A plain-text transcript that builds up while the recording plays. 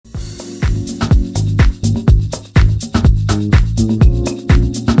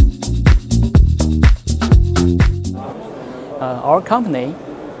our company,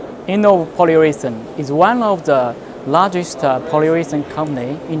 Polyurethane, is one of the largest polyurethane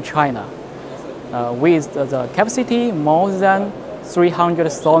company in China, with the capacity more than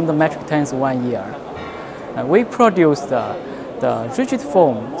 300,000 metric tons 1 year. We produce the rigid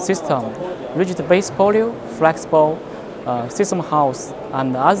foam system, rigid base poly, flexible system house,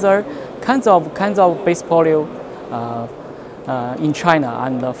 and other kinds of base poly in China.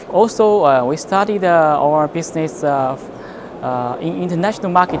 And also we started our business in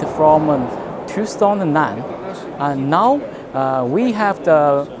international market from 2009, and now we have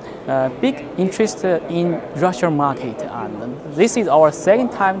the big interest in Russian market, and this is our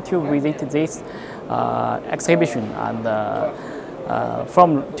second time to visit this exhibition, and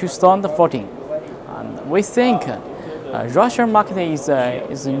from 2014. And we think Russian market is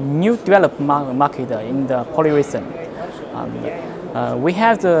a new developed market in the polyurethane. And we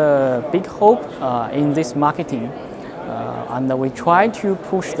have the big hope in this marketing, and we try to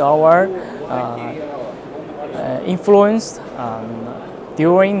push our influence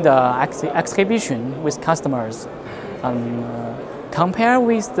during the exhibition with customers. And compare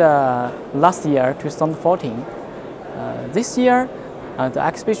with the last year, 2014, this year the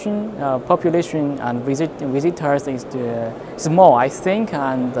exhibition population and visitors is more, I think,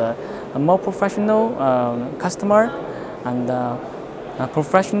 and a more professional customer and a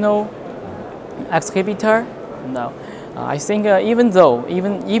professional exhibitor. No, I think even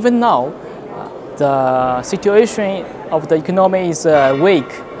now the situation of the economy is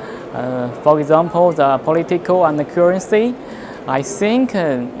weak. For example, the political and the currency. I think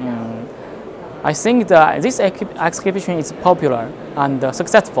that this exhibition is popular and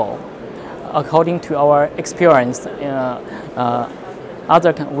successful, according to our experience.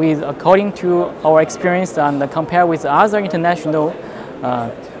 According to our experience and compare with other international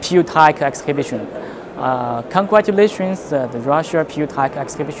Polyurethanex exhibition. Congratulations, the Russia Polyurethanex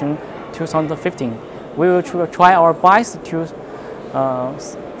exhibition 2015. We will try our best to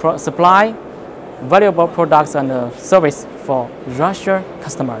supply valuable products and service for Russia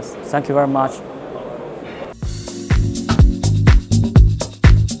customers. Thank you very much.